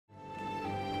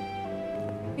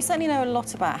We certainly know a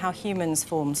lot about how humans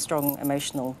form strong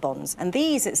emotional bonds, and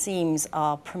these, it seems,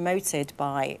 are promoted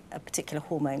by a particular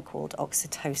hormone called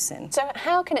oxytocin. So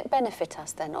how can it benefit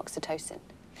us then, oxytocin?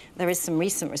 There is some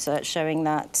recent research showing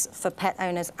that for pet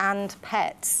owners and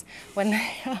pets, when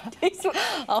they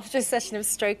after a session of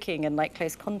stroking and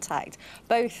close contact,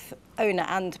 both owner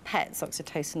and pets'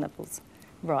 oxytocin levels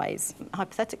rise.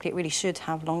 Hypothetically, it really should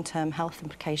have long-term health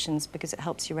implications because it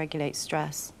helps you regulate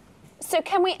stress. So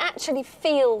can we actually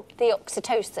feel the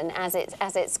oxytocin as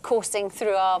it's coursing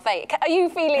through our vein? Are you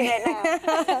feeling it now?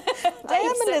 I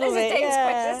am a little bit,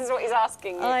 yeah. This is what he's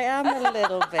asking you. I am a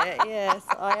little bit, yes,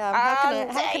 I am.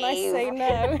 How can I say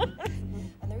no?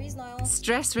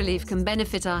 Stress relief can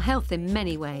benefit our health in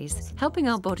many ways, helping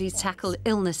our bodies tackle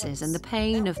illnesses and the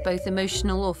pain of both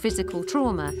emotional or physical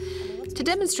trauma. To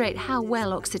demonstrate how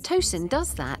well oxytocin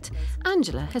does that,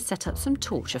 Angela has set up some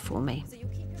torture for me.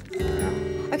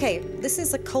 OK, this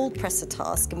is a cold presser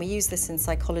task, and we use this in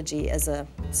psychology as a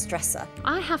stressor.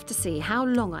 I have to see how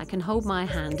long I can hold my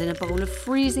hand in a bowl of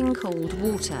freezing cold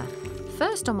water,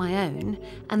 first on my own,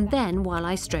 and then while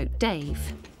I stroke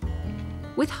Dave.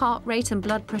 With heart rate and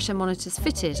blood pressure monitors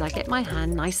fitted, I get my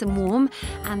hand nice and warm,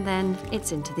 and then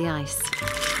it's into the ice.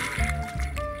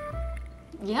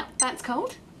 Yep, that's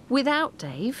cold. Without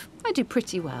Dave, I do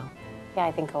pretty well. Yeah,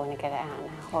 I think I want to get it out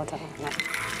now. Hold on a minute.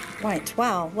 Right,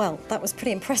 wow, well, that was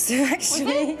pretty impressive,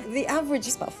 actually. The average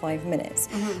is about 5 minutes,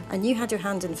 and you had your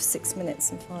hand in for 6 minutes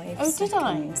and 5 seconds. Did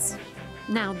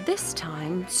I? Now this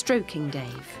time, stroking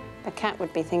Dave. The cat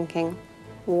would be thinking,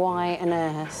 why on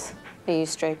earth are you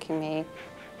stroking me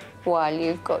while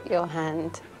you've got your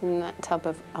hand in that tub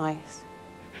of ice?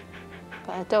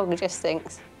 But a dog just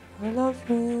thinks, I love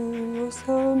you, you're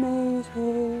so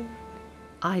amazing.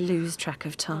 I lose track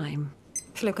of time.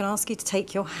 Philippa, can I ask you to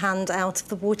take your hand out of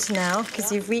the water now,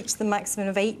 because you've reached the maximum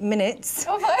of 8 minutes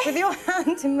with your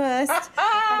hand immersed,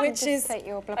 which is... take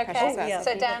your blood pressure as well. Yeah,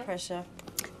 so blood pressure.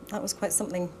 That was quite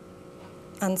something,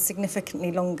 and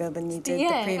significantly longer than you did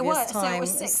the previous time. So it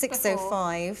was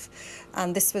 6:05,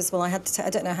 and this was, well, I had to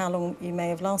I don't know how long you may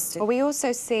have lasted. Well, we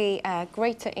also see a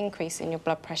greater increase in your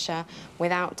blood pressure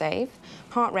without Dave.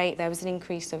 Heart rate, there was an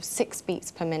increase of 6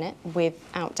 beats per minute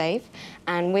without Dave,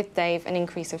 and with Dave, an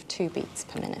increase of 2 beats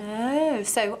per minute. Oh,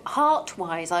 so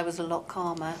heart-wise, I was a lot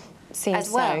calmer. Seems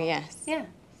as well. so, yes. Yeah.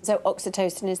 So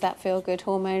oxytocin is that feel-good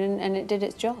hormone, and it did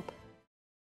its job.